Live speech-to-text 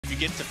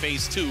get to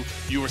phase 2,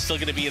 you were still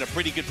going to be in a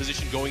pretty good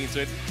position going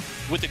into it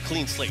with a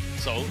clean slate.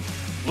 So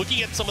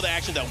looking at some of the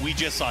action that we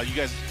just saw, you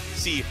guys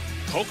see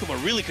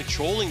KKOKKOMA really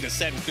controlling the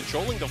set and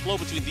controlling the flow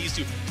between these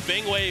two.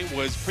 Feng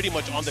was pretty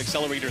much on the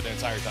accelerator the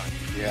entire time.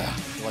 Yeah,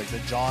 like the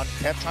John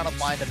kept trying to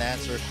find an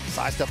answer,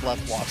 sidestep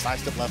left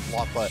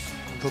block, but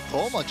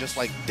KKOKKOMA just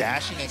like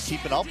dashing and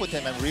keeping up with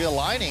him and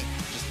realigning,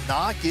 just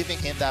not giving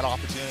him that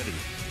opportunity.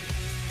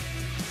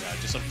 Yeah,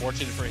 just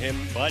unfortunate for him,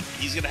 but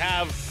he's going to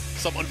have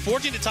some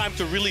unfortunate time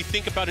to really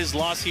think about his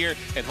loss here,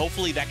 and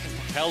hopefully that can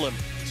propel him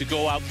to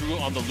go out through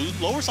on the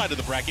lower side of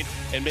the bracket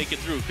and make it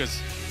through, because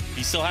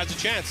he still has a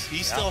chance.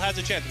 He still has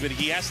a chance, but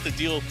he has to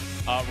deal.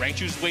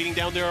 Rangchu's waiting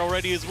down there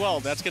already as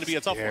well. That's going to be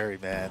a tough one.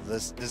 Man.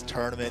 This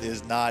tournament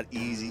is not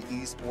easy.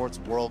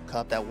 Esports World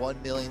Cup, that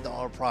 $1 million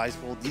prize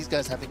pool. These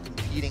guys have been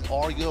competing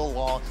all year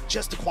long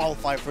just to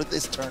qualify for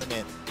this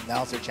tournament.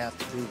 Now's their chance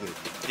to prove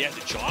it. Yeah,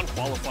 John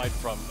qualified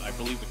from, I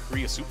believe, the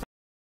Korea Super.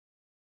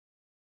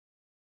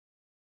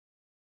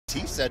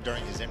 He said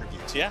during his interview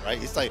too, yeah,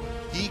 right? It's like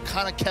he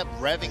kind of kept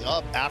revving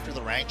up after the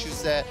Rangchu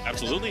set.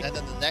 Absolutely. And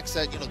then the next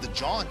set, you know, the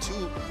John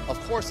too, of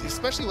course,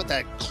 especially with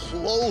that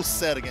close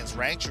set against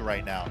Rangchu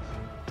right now,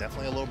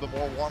 definitely a little bit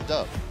more warmed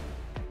up.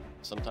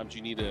 Sometimes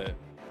you need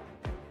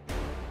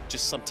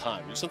just some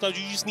time. Sometimes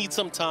you just need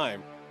some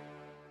time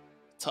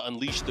to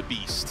unleash the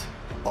beast.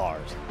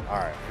 Bars. All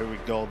right, here we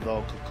go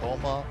though.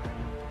 KKOKKOMA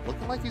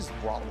looking like he's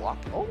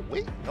walking. Oh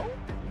wait, no.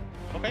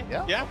 Okay.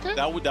 Yeah. Okay.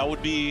 That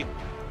would be.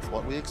 That's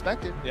what we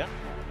expected. Yeah.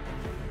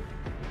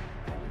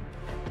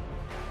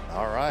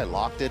 All right,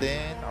 locked it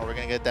in. Are we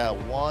gonna get that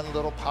one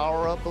little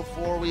power up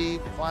before we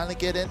finally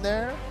get in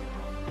there?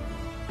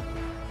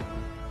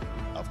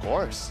 Of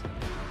course.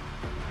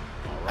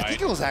 All right. I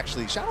think it was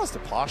actually, shout outs to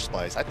Posh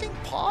Spice. I think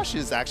Posh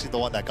is actually the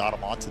one that got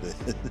him onto this.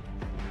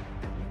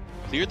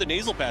 Clear the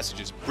nasal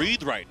passages.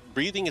 Breathe right.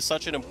 Breathing is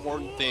such an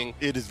important thing.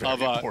 It is very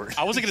important.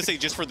 I wasn't going to say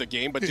just for the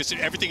game, but just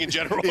everything in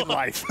general. In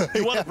life.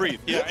 You want to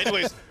breathe. Yeah,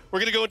 anyways, we're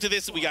going to go into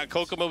this. We got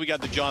KKOKKOMA, we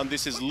got the John.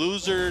 This is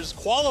losers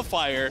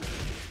qualifier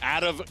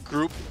out of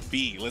Group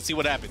B. Let's see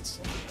what happens.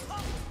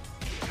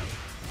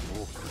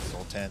 Ooh,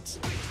 so tense.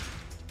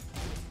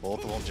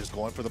 Both of them just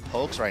going for the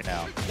pokes right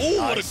now.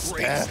 Oh, what a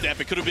great step.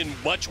 It could have been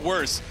much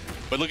worse.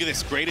 But look at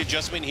this great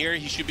adjustment here.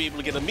 He should be able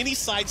to get a mini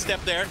side step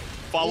there.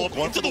 Follow up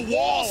into the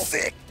wall.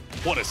 Sick.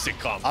 What a sick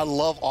combo. I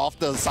love off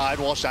the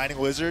sidewall Shining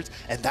Wizards,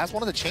 and that's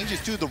one of the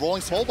changes too. The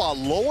rolling soul ball,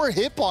 lower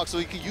hitbox, so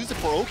you can use it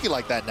for Oki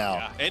like that now.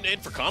 Yeah,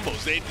 and for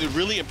combos. They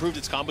really improved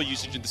its combo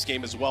usage in this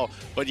game as well.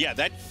 But yeah,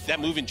 that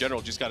move in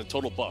general just got a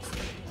total buff.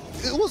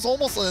 It was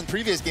almost in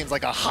previous games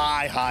like a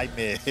high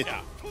mid.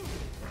 Yeah.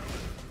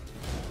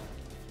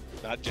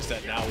 Not just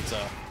that, now it's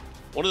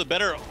one of the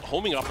better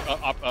homing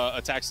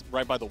attacks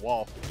right by the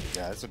wall.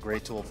 Yeah, it's a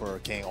great tool for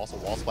King. Also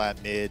wall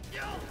splat mid.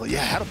 But yeah,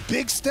 had a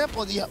big step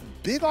on the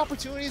big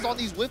opportunities on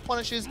these whip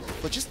punishes,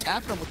 but just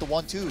tapping them with the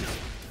 1-2s.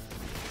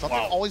 Something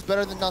always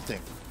better than nothing.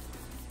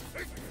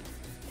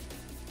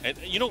 And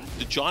you know,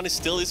 the John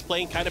still is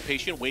playing kind of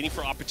patient, waiting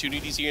for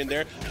opportunities here and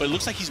there, but it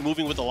looks like he's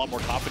moving with a lot more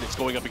confidence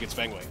going up against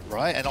Feng.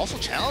 Right, and also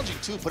challenging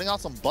too, putting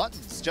out some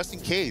buttons just in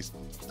case.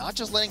 Not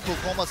just letting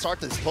KKOKKOMA start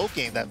this poke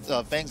game that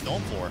Feng's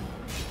known for.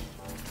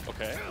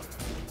 Okay.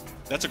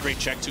 That's a great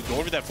check too. Go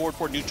over that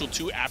forward neutral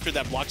 2 after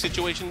that block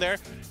situation there.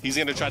 He's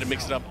gonna try to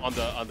mix it up on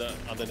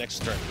the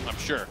next turn, I'm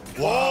sure.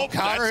 Whoa,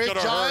 counter hit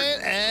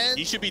giant, and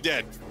he should be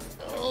dead.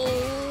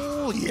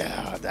 Oh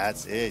yeah,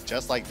 that's it.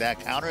 Just like that.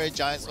 Counter hit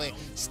giant swing,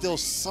 still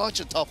such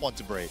a tough one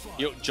to break.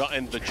 You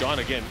know, John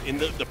again, in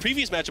the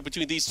previous matchup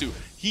between these two,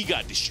 he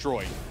got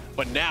destroyed.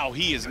 But now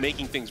he is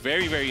making things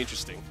very, very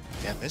interesting.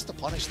 Yeah, missed the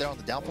punish there on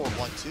the down forward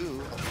 1-2.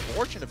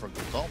 Unfortunate for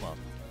KKOKKOMA.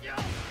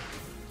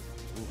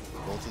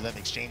 Both of them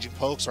exchanging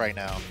pokes right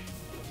now.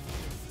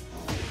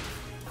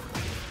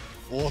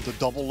 Oh, the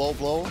double low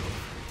blow.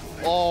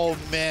 Oh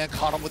man,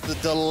 caught him with the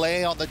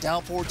delay on the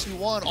down forward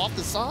 2-1 off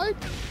the side.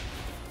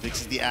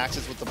 Fixes the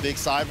axis with the big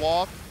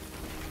sidewalk.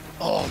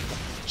 Oh,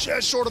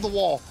 just short of the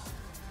wall.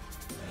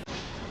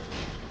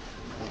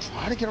 We'll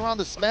try to get around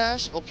the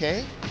smash,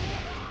 okay.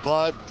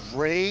 But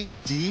great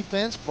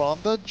defense from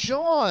the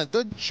John.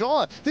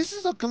 This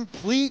is a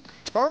complete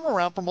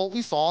turnaround from what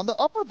we saw in the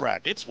upper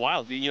bracket. It's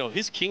wild. You know,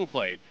 his king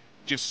play,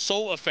 just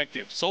so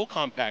effective, so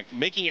compact,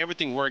 making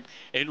everything work.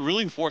 It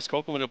really forced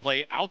KKOKKOMA to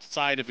play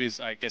outside of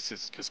his, I guess,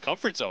 his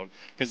comfort zone,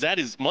 because that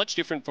is much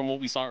different from what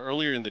we saw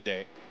earlier in the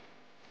day.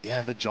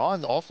 Yeah, the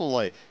John also,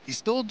 like, he's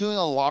still doing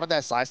a lot of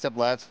that sidestep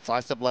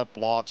left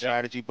block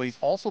strategy, but he's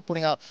also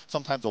putting out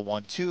sometimes a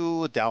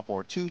 1-2, a down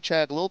forward 2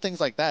 check, little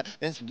things like that.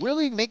 And it's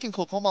really making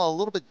KKOKKOMA a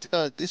little bit,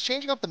 it's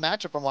changing up the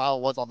matchup from how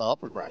it was on the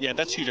upper bracket. Yeah,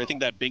 that's huge. I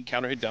think that big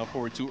counter hit down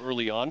forward 2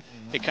 early on,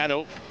 it kind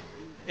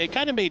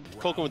of made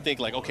KKOKKOMA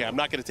think like, okay, I'm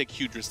not going to take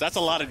huge risks. That's a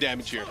lot of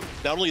damage here.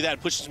 Not only that,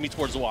 it pushes me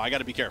towards the wall. I got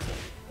to be careful.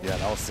 Yeah,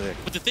 that was sick.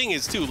 But the thing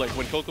is, too, like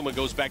when KKOKKOMA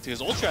goes back to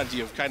his old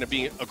strategy of kind of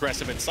being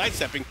aggressive and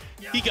sidestepping,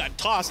 he got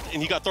tossed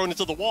and he got thrown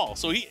into the wall.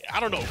 So I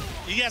don't know.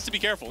 He has to be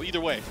careful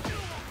either way.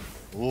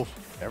 Oof,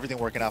 everything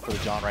working out for the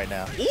John right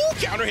now. Ooh,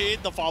 counter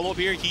hit, the follow-up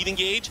here, heat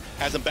engage,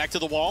 has him back to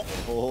the wall.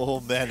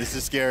 Oh man, this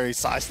is scary.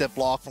 Sidestep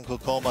block from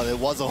KKOKKOMA. It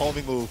was a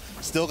homing move.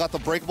 Still got the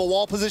breakable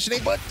wall positioning,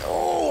 but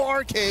oh,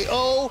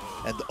 RKO!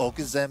 And the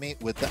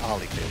Okazemi with the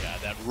Ali kick. Yeah,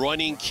 that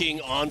running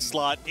king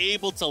onslaught,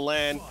 able to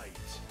land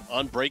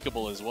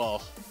unbreakable as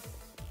well.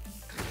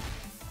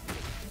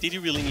 Did he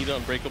really need an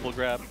unbreakable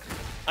grab?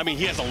 I mean,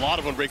 he has a lot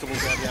of unbreakable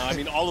grab now. I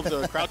mean, all of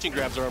the crouching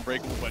grabs are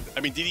unbreakable, but I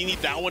mean, did he need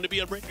that one to be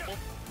unbreakable?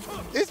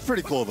 It's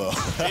pretty cool though.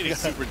 It is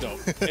super dope.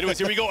 Anyways,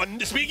 here we go.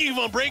 And speaking of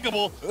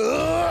unbreakable,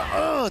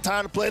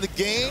 time to play the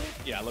game.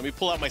 yeah, let me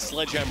pull out my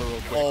sledgehammer real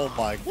quick. Oh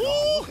my god!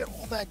 Woo! Look at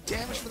all that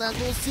damage from that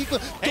little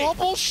sequence. Hey.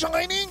 Double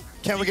shining.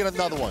 Can we get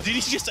another one? Did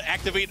he just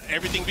activate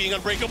everything being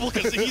unbreakable?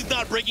 Because he's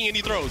not breaking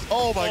any throws.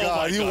 Oh my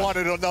god! He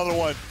wanted another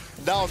one.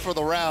 That was for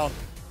the round.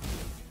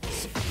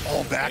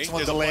 Oh, back Okay, one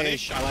there's a delay.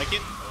 punish. I like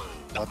it.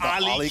 The The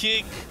Ali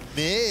kick.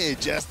 Mid,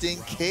 just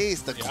in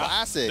case. The Yeah.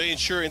 classic. The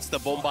insurance, the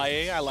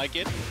Bombaye. I like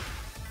it.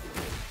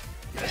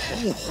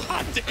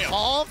 Hot damn.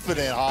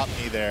 Confident hop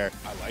me there.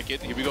 I like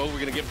it. Here we go. We're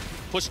going to get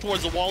pushed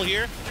towards the wall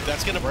here.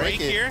 That's going to break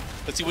Break it. here.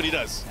 Let's see what he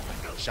does.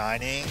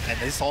 Shining, and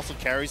this also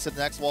carries to the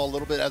next wall a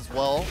little bit as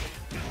well.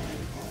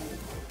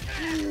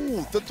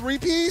 Ooh, the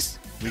three-piece.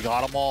 We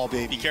got them all, Be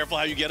baby. careful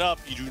how you get up.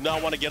 You do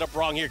not want to get up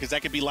wrong here because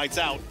that could be lights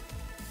out.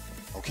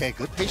 Okay,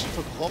 good patience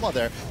for KKOKKOMA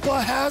there,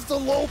 but has the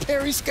low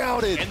parry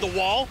scouted. And the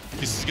wall,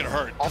 this is going to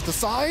hurt. Off the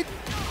side.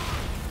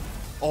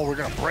 Oh, we're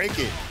gonna break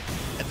it.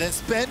 And then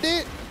spend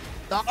it.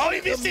 Not Oh, he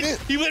missed it.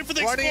 He went for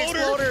the running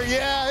exploder.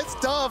 Yeah, it's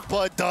tough,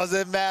 but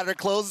doesn't matter.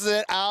 Closes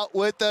it out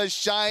with the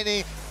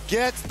shiny.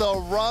 Gets the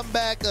run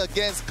back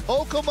against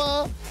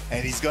KKOKKOMA,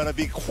 and he's gonna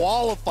be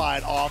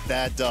qualified off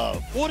that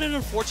dub. What an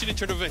unfortunate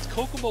turn of events.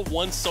 KKOKKOMA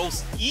won so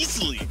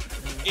easily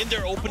in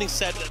their opening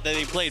set that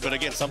they played, but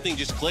again, something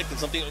just clicked and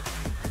something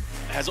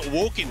has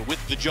awoken with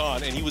the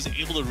John, and he was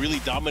able to really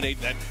dominate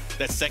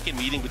that second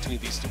meeting between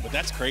these two. But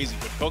that's crazy.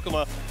 But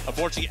KKOKKOMA,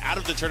 unfortunately, out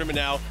of the tournament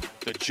now.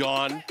 The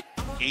John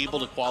able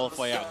to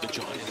qualify out. The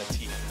John in the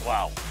team.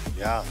 Wow.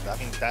 Yeah, I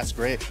mean, that's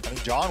great. I mean,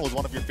 John was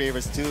one of your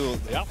favorites too.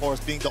 Yeah. Of course,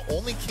 being the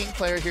only King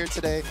player here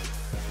today,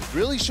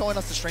 really showing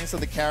us the strengths of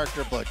the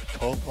character, but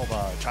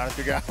KKOKKOMA trying to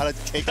figure out how to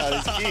take out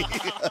his key.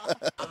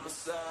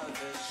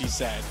 He's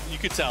sad. You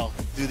could tell.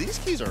 Dude, these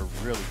keys are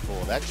really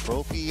cool. That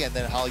trophy and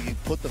then how you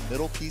put the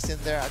middle piece in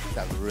there, I think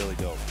that's really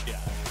dope. Yeah,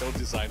 dope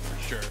design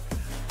for sure.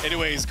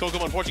 Anyways,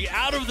 KKOKKOMA, unfortunately,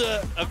 out of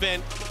the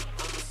event.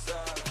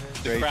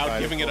 The Great crowd try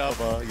to giving it up.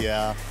 KKOKKOMA,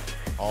 yeah.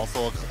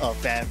 Also a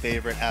fan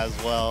favorite as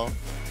well.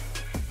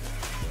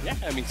 Yeah,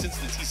 I mean, since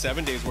the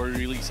T7 days where we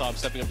really saw him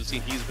stepping up the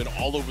scene, he's been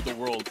all over the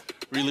world,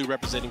 really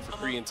representing for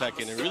Korean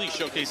Tekken and really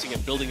showcasing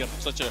and building up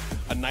such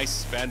a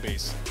nice fan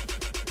base.